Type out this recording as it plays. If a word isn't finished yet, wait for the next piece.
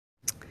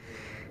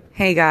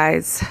Hey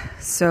guys,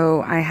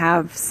 so I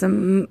have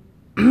some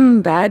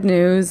bad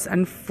news.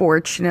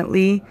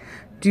 Unfortunately,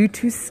 due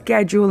to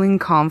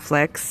scheduling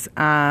conflicts,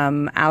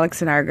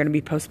 Alex and I are going to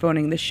be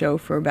postponing the show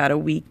for about a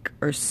week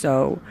or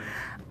so.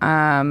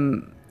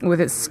 With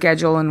its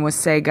schedule in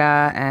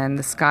Wasaga and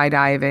the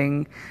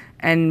skydiving,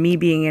 and me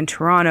being in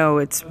Toronto,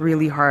 it's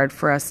really hard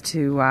for us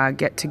to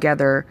get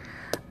together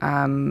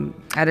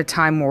at a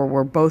time where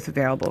we're both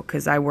available,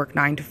 because I work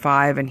 9 to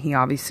 5 and he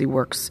obviously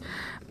works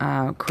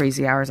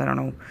crazy hours. I don't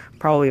know,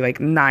 probably like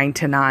 9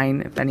 to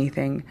 9, if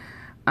anything.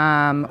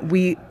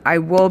 I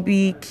will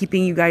be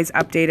keeping you guys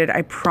updated.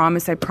 I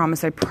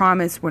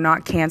promise. We're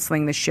not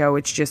canceling the show.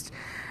 It's just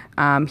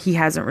he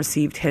hasn't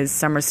received his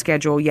summer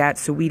schedule yet,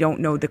 so we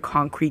don't know the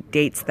concrete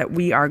dates that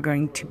we are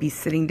going to be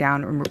sitting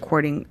down and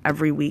recording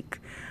every week.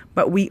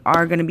 But we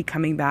are going to be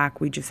coming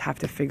back. We just have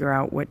to figure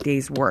out what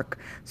days work.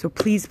 So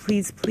please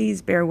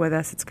bear with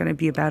us. It's going to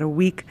be about a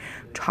week,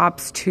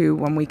 tops 2,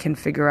 when we can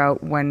figure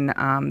out when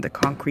the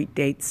concrete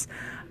dates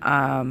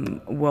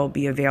will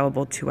be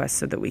available to us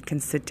so that we can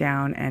sit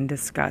down and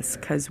discuss.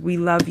 Because we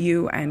love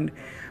you and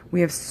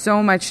we have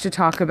so much to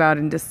talk about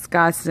and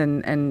discuss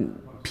and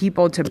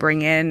people to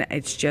bring in.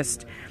 It's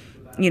just,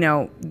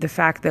 the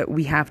fact that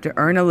we have to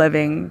earn a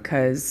living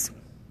because,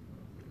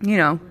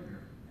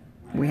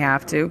 we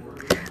have to.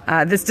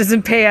 This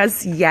doesn't pay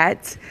us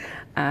yet.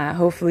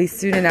 Hopefully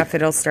soon enough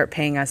it'll start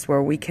paying us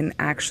where we can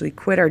actually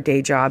quit our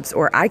day jobs,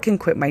 or I can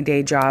quit my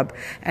day job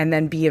and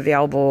then be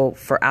available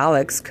for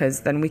Alex,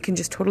 because then we can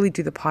just totally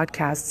do the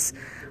podcasts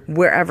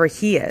wherever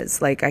he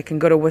is. Like, I can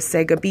go to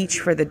Wasaga Beach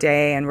for the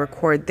day and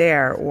record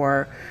there,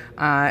 or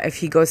if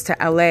he goes to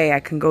LA, I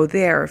can go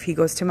there. If he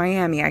goes to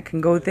Miami, I can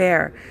go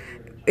there.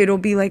 It'll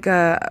be like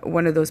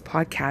one of those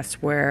podcasts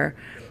where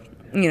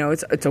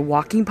it's a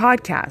walking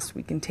podcast.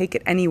 We can take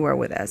it anywhere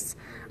with us.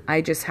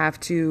 I just have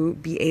to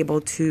be able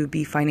to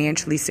be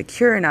financially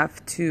secure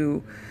enough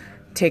to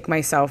take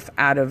myself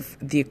out of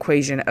the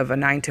equation of a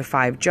 9 to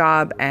 5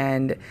 job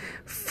and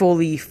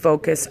fully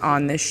focus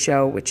on this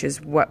show, which is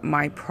what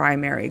my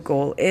primary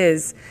goal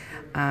is,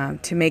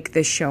 to make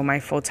this show my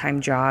full-time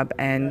job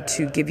and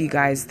to give you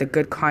guys the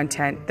good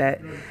content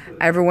that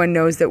everyone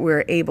knows that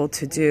we're able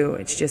to do.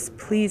 It's just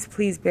please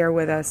bear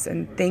with us,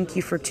 and thank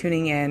you for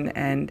tuning in.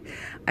 And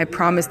I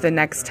promise the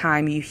next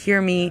time you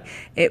hear me,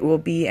 it will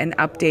be an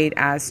update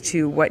as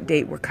to what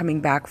date we're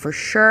coming back for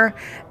sure,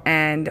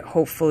 and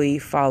hopefully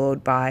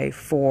followed by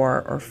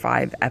 4 or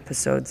 5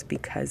 episodes,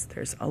 because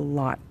there's a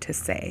lot to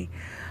say.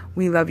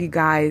 We love you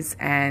guys,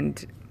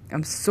 and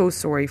I'm so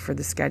sorry for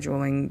the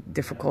scheduling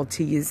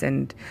difficulties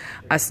and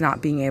us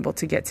not being able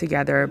to get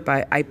together.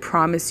 But I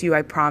promise you,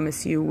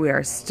 we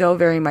are still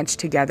very much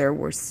together.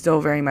 We're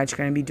still very much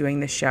going to be doing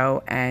the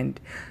show. And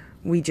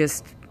we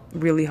just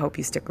really hope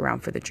you stick around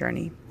for the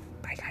journey.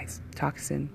 Bye, guys. Talk soon.